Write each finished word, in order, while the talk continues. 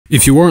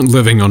If you aren't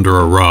living under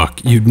a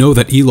rock, you'd know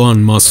that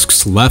Elon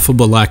Musk's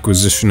laughable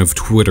acquisition of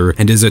Twitter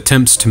and his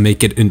attempts to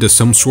make it into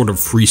some sort of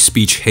free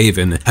speech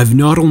haven have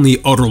not only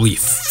utterly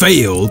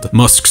failed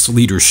Musk's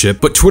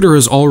leadership, but Twitter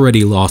has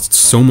already lost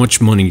so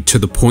much money to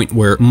the point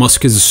where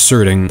Musk is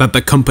asserting that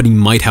the company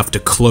might have to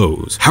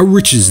close. How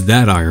rich is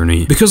that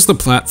irony? Because the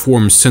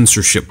platform's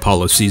censorship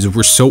policies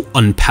were so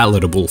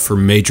unpalatable for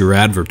major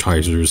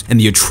advertisers and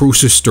the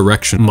atrocious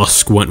direction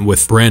Musk went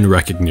with brand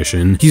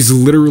recognition, he's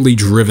literally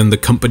driven the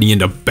company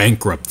into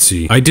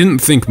bankruptcy. I didn't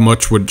think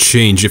much would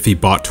change if he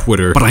bought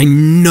Twitter, but I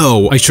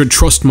know I should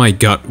trust my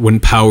gut when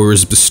power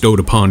is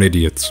bestowed upon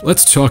idiots.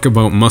 Let's talk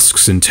about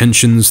Musk's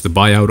intentions, the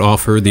buyout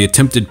offer, the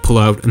attempted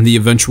pullout, and the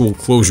eventual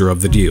closure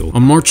of the deal.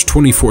 On March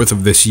 24th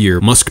of this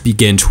year, Musk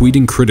began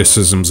tweeting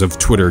criticisms of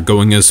Twitter,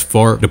 going as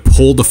far to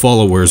poll the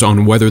followers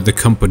on whether the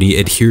company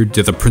adhered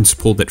to the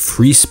principle that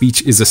free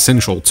speech is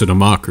essential to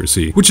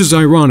democracy, which is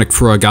ironic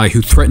for a guy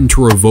who threatened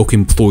to revoke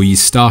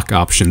employees' stock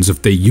options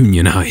if they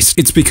unionize.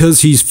 It's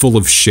because he's full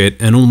of shit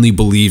and only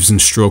believes in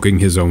stroking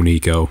his own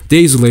ego.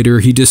 Days later,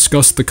 he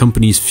discussed the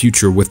company's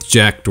future with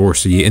Jack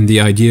Dorsey and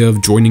the idea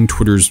of joining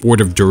Twitter's board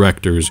of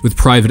directors with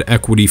private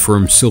equity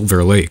firm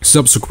Silver Lake.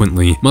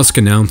 Subsequently, Musk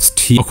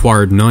announced he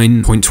acquired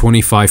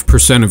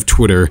 9.25% of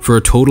Twitter for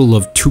a total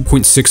of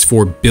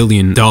 $2.64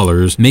 billion,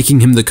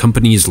 making him the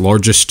company's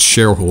largest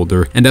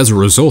shareholder, and as a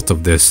result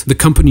of this, the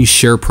company's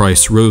share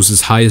price rose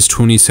as high as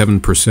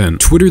 27%.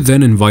 Twitter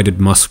then invited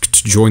Musk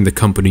to join the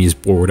company's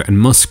board, and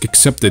Musk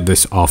accepted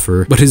this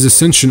offer, but his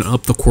ascension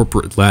up the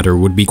corporate ladder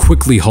would be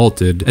quickly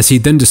halted as he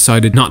then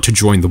decided not to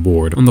join the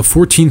board. On the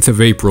 14th of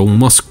April,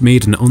 Musk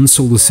made an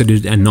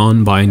unsolicited and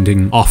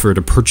non-binding offer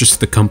to purchase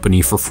the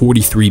company for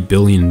 $43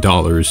 billion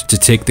to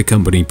take the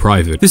company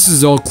private. This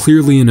is all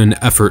clearly in an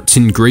effort to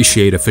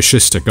ingratiate a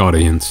fascistic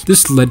audience.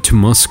 This led to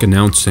Musk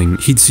announcing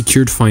he'd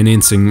secured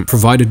financing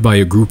provided by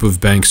a group of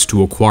banks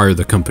to acquire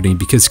the company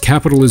because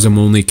capitalism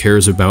only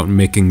cares about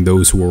making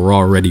those who are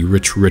already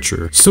rich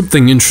richer.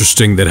 Something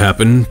interesting that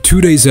happened: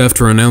 2 days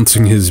after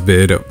announcing his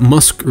bid,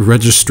 Musk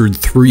registered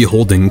 3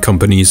 holding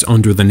companies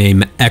under the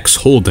name X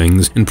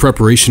Holdings in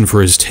preparation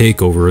for his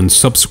takeover and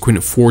subsequent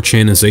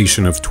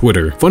 4chanization of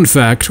Twitter. Fun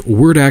fact,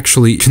 Word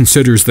actually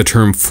considers the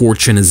term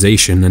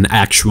 4chanization an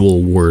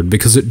actual word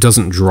because it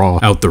doesn't draw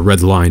out the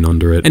red line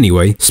under it.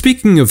 Anyway,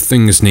 speaking of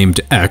things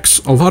named X,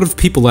 a lot of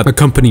people at a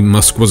company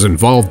Musk was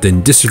involved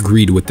in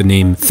disagreed with the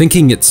name,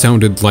 thinking it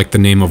sounded like the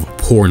name of a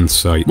porn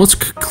site.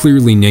 Musk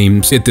clearly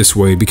names it this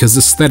way because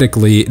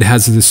aesthetically it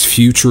has this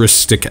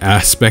futuristic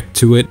aspect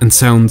to it and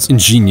sounds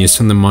ingenious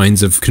in the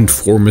minds of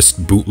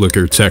conformist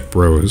bootlicker tech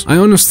bros. I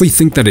honestly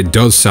think that it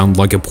does sound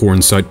like a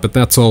porn site, but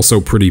that's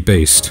also pretty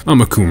based.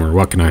 I'm a coomer,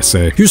 what can I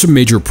say? Here's a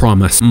major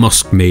promise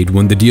Musk made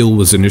when the deal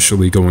was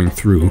initially going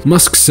through.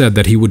 Musk said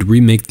that he would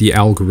remake the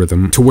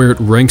algorithm to where it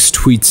ranks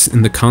tweets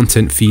in the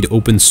content feed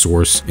open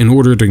source in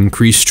order to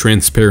increase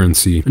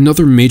transparency.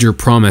 Another major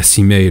promise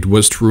he made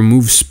was to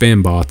remove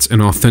spam bots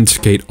and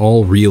authenticate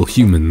all real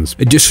humans.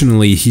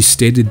 Additionally, he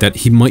stated that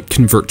he might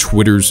convert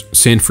Twitter's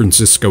San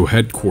Francisco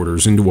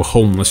headquarters into a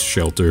homeless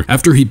shelter.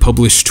 After he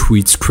published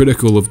tweets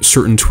critical of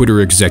certain Twitter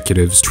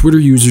executives, Twitter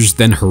users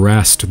then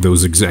harassed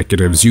those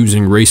executives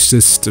using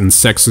racist and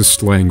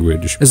sexist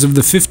language. As of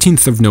the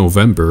 15th of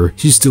November,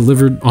 he's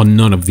delivered on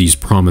none of these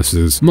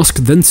promises. Musk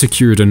then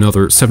secured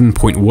another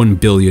 $7.1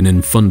 billion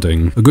in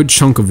funding, a good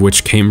chunk of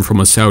which came from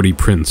a Saudi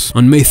prince.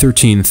 On May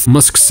 13th,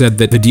 Musk said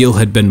that the deal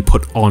had been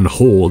put on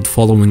hold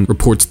following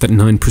reports that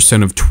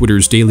 9% of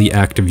Twitter's daily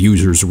active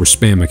users were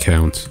spam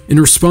accounts. In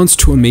response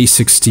to a May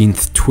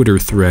 16th Twitter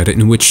thread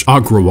in which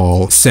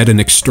Agrawal said an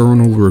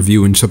external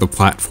review into the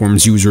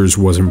platform's users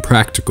was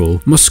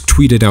impractical, Musk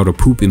tweeted out a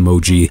poop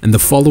emoji, and the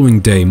following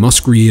day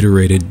Musk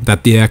reiterated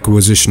that the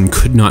acquisition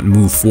could not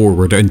move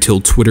forward until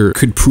Twitter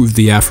could prove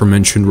the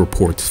aforementioned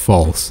reports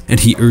false,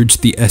 and he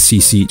urged the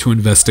SEC to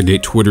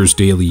investigate Twitter's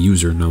daily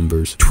user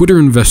numbers. Twitter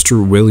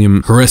investor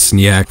William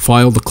Hresniak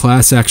filed a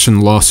class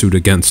action lawsuit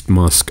against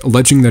Musk,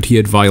 alleging that he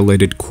had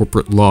violated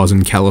corporate laws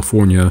in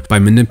California by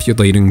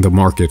manipulating the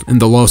market,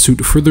 and the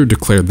lawsuit further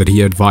declared that he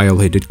had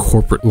violated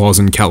corporate laws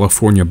in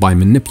California by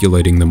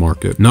manipulating the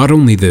market. Not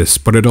only this,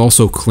 but it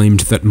also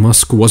claimed that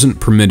Musk wasn't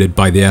permitted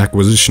by the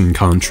acquisition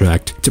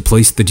contract to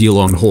place the deal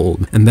on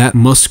hold, and that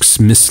Musk's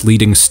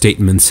misleading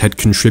statements had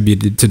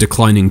contributed to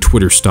declining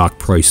Twitter stock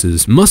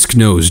prices. Musk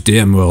knows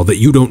damn well that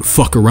you don't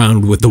fuck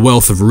around with the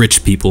wealth of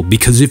rich people,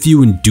 because if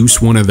you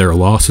induce one of their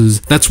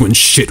losses, that's when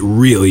shit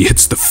really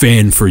hits the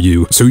fan for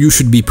you, so you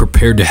should be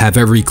prepared to have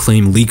every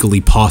claim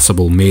legally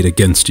possible made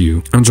against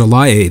you. On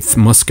July 8th,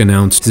 Musk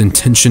announced his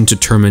intention to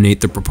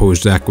terminate the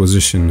proposed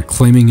acquisition,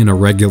 claiming in a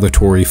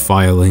regulatory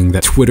filing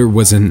that Twitter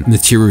was in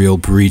material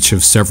breach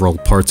of several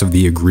parts of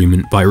the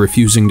agreement by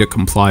refusing to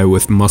comply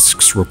with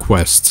Musk's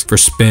requests for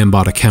spam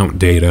bot account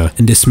data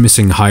and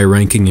dismissing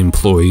high-ranking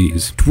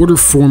employees. Twitter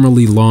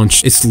formally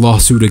launched its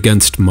lawsuit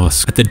against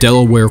Musk at the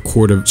Delaware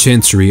Court of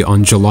Chancery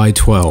on July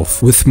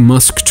 12th, with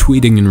Musk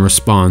tweeting in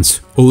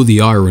response, Oh,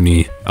 the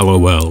irony.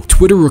 LOL.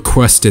 Twitter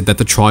requested that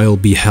the trial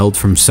be held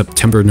from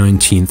September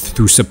 19th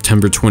through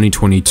September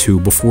 2022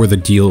 before the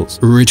deal's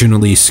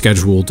originally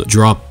scheduled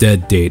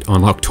drop-dead date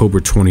on October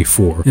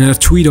 24. In a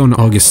tweet on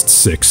August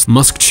 6th,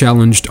 Musk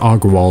challenged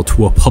Agrawal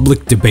to a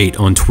public debate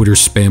on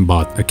Twitter's spam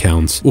bot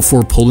accounts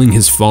before polling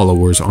his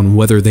followers on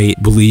whether they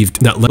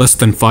believed that less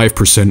than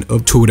 5%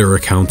 of Twitter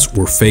accounts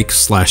were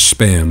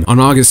fake/spam. On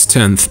August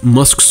 10th,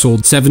 Musk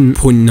sold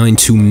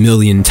 7.92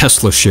 million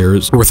Tesla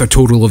shares worth a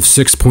total of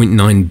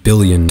 $6.9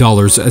 billion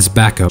as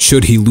backup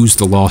should he lose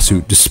the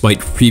lawsuit, despite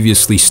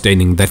previously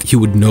stating that he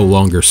would no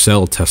longer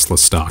sell Tesla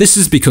stock. This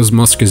is because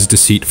Musk is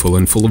deceitful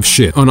and full of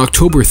shit. On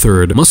October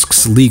 3rd,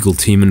 Musk's legal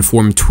team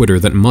informed Twitter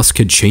that Musk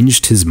had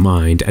changed his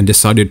mind and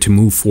decided to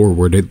move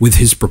forward with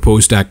his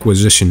proposed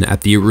acquisition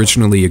at the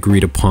originally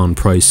agreed upon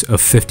price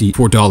of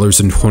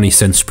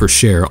 $54.20 per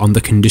share on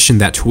the condition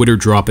that Twitter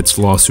drop its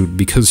lawsuit,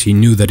 because he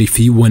knew that if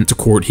he went to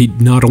court,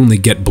 he'd not only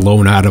get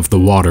blown out of the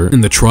water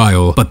in the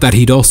trial, but that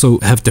he'd also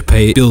have to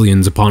pay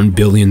billions upon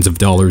billions of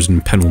dollars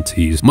in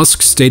penalties.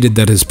 Musk stated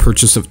that his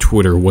purchase of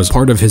Twitter was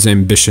part of his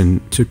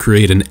ambition to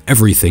create an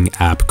everything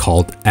app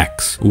called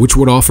X, which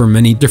would offer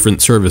many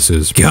different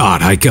services.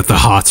 God, I get the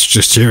hots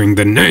just hearing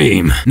the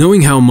name!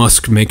 Knowing how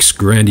Musk makes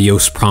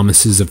grandiose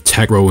promises of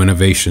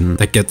tech-innovation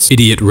that gets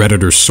idiot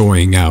Redditors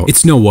soaring out,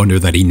 it's no wonder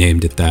that he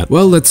named it that.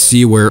 Well, let's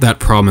see where that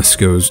promise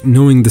goes,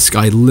 knowing this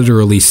guy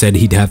literally said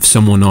he'd have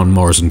someone on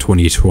Mars in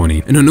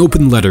 2020. In an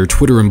open letter,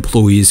 Twitter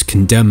employees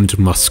condemned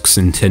Musk's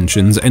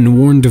intentions and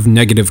warned of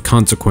negative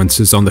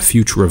consequences on the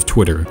future of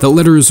Twitter. The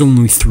letter is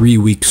only 3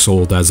 weeks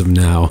old as of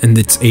now, and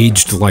it's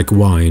aged like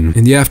wine.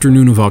 In the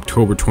afternoon of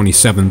October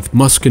 27th,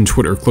 Musk and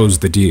Twitter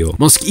closed the deal.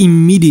 Musk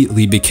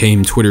immediately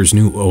became Twitter's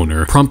new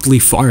owner, promptly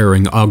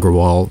firing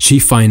Agrawal,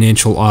 Chief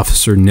Financial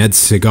Officer Ned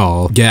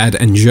Segal, Gad,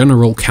 and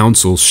General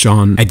Counsel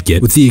Sean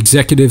Edgett, with the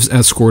executives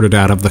escorted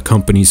out of the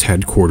company's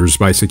headquarters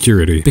by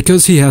security.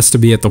 Because he has to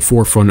be at the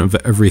forefront of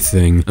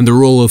everything, and the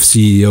role of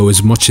CEO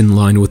is much in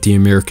line with the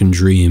American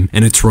dream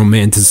and its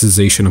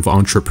romanticization of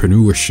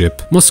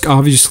entrepreneurship, Musk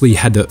obviously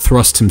had to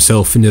thrust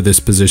himself into this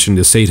position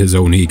to sate his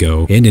own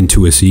ego, and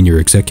into a senior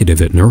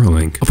executive at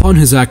Neuralink. Upon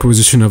his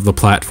acquisition of the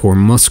platform,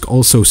 Musk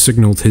also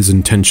signaled his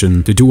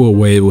intention to do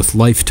away with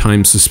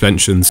lifetime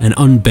suspensions and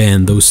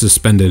unban those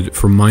suspended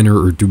for minor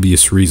or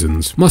dubious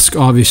reasons. Musk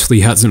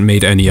obviously hasn't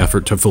made any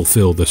effort to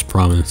fulfill this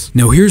promise.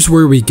 Now here's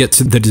where we get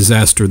to the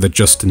disaster that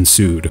just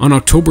ensued. On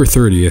October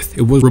 30th,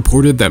 it was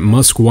reported that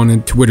Musk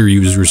wanted Twitter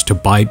users to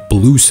buy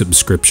blue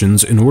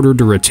subscriptions in order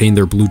to retain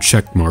their blue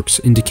check marks,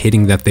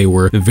 indicating that they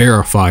were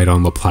verified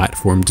on the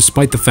platform,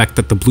 despite the fact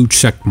that the blue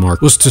check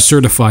mark was to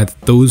certify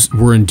that those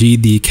were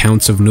indeed the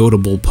accounts of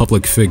notable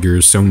public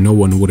figures so no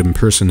one would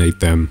impersonate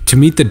them. To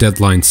meet the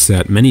deadline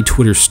set, many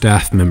Twitter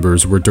staff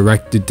members were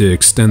directed to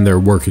extend their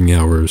working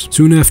hours.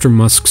 Soon after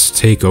Musk's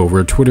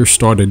takeover, Twitter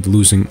started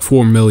losing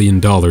 $4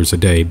 million a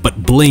day,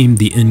 but blamed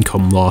the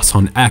income loss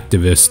on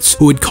activists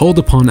who had called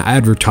upon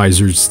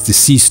advertisers to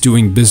cease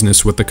doing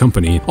business with the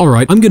company.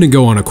 Alright, I'm gonna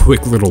go on a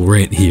quick little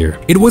rant here.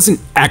 It wasn't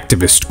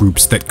activist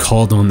groups that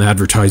called on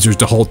advertisers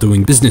to halt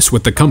doing business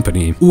with the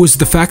company. It was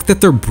the fact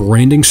that their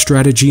branding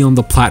strategy on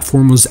the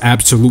platform was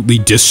absolutely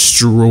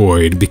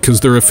destroyed because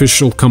their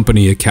official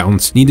company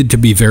accounts needed to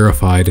be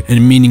verified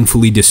and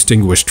meaningfully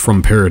distinguished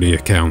from parody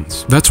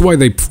accounts. That's why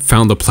they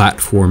found the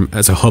platform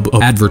as a hub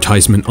of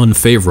advertisement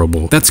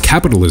unfavorable. That's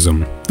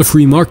capitalism. The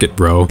free market,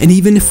 bro. And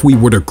even if we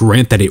were to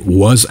grant that it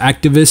was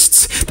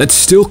activists, that's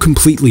still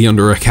completely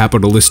under a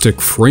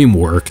capitalistic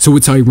framework, so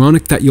it's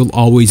ironic that you'll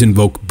always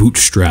invoke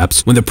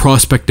bootstraps when the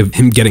prospect of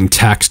him getting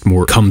taxed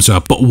more comes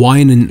up, but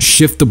whine and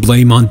shift the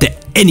blame onto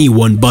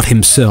anyone but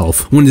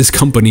himself when his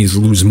companies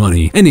lose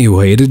money.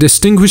 Anyway, to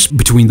distinguish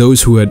between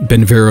those who had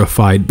been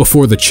verified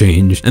before the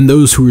change and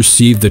those who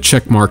received the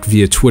checkmark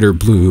via Twitter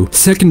Blue,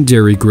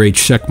 secondary grade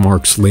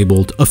checkmarks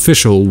labeled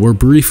official were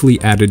briefly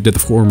added to the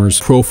former's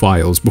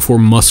profiles before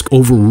Musk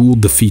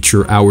overruled the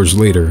feature hours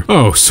later.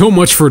 Oh, so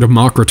much for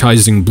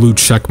democratizing blue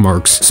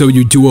checkmarks so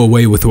you do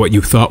away with what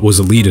you thought was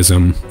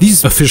elitism.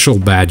 These official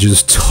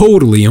badges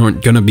totally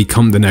aren't gonna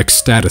become the next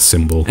status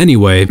symbol.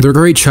 Anyway, their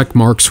gray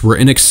checkmarks were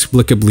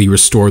inexplicably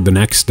restored the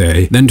next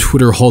day. Then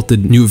Twitter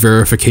halted new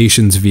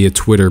verifications via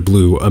Twitter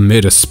Blue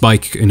amid a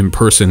spike in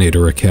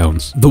impersonator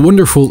accounts. The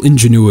wonderful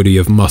ingenuity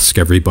of Musk,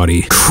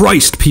 everybody.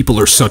 Christ, people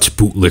are such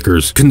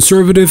bootlickers.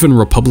 Conservative and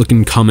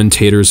Republican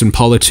commentators and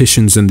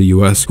politicians in the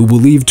US who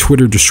believe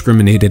Twitter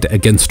discriminated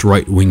against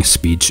right-wing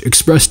speech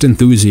expressed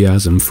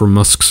enthusiasm for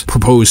Musk's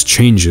proposed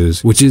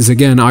changes, which is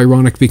again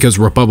ironic because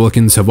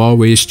Republicans have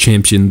always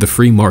championed the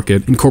free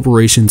market and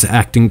corporations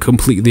acting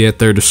completely at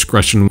their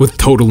discretion with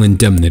total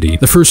indemnity.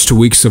 The first 2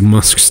 weeks of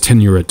Musk's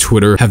tenure at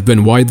Twitter have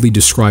been widely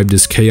described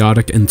as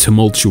chaotic and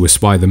tumultuous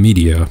by the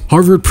media.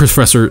 Harvard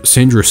professor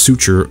Sandra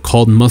Sucher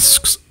called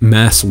Musk's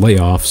mass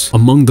layoffs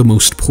among the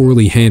most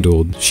poorly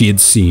handled she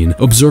had seen,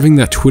 observing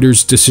that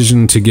Twitter's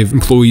decision to give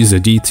employees a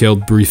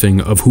detailed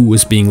briefing of who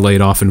was being laid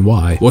off and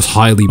why was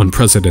highly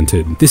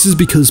unprecedented. This is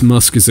because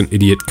Musk is an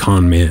idiot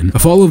con man.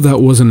 If all of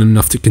that wasn't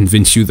enough to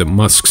convince you that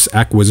Musk's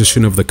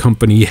acquisition of the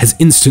company has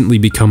instantly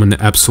become an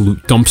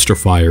absolute dumpster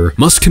fire,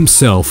 Musk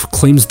himself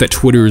claims that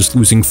Twitter is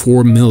losing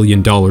 $4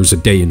 million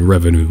a day in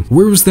revenue.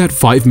 Where was that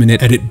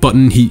 5-minute edit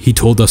button he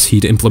told us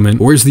he'd implement?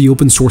 Where's the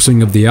open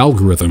sourcing of the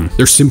algorithm?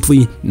 They're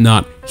simply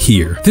not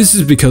here. This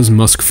is because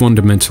Musk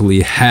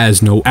fundamentally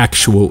has no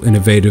actual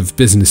innovative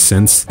business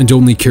sense and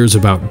only cares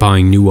about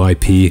buying new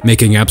IP,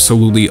 making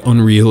absolutely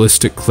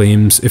unrealistic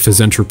claims if his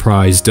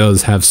enterprise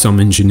does have some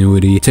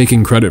ingenuity,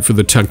 taking credit for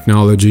the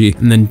technology,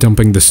 and then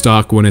dumping the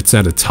stock when it's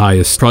at its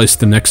highest price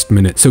the next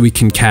minute so he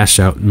can cash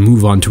out and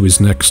move on to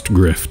his next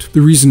grift.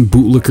 The reason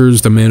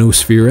bootlickers, the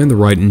manosphere, and the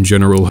right in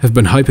general have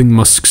been hyping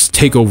Musk's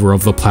takeover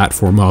of the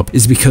platform up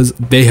is because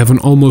they have an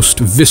almost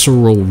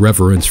visceral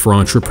reverence for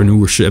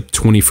entrepreneurship,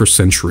 21st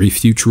century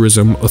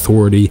futurism,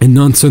 authority, and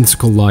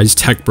nonsensical lies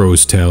tech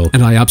bros tell,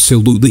 and I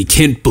absolutely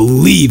can't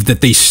believe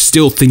that they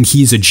still think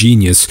he's a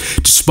genius,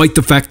 despite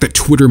the fact that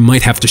Twitter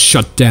might have to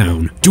shut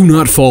down. Do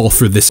not fall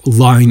for this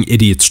lying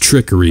idiot's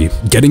trickery.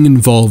 Getting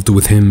involved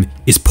with him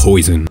is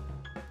poison.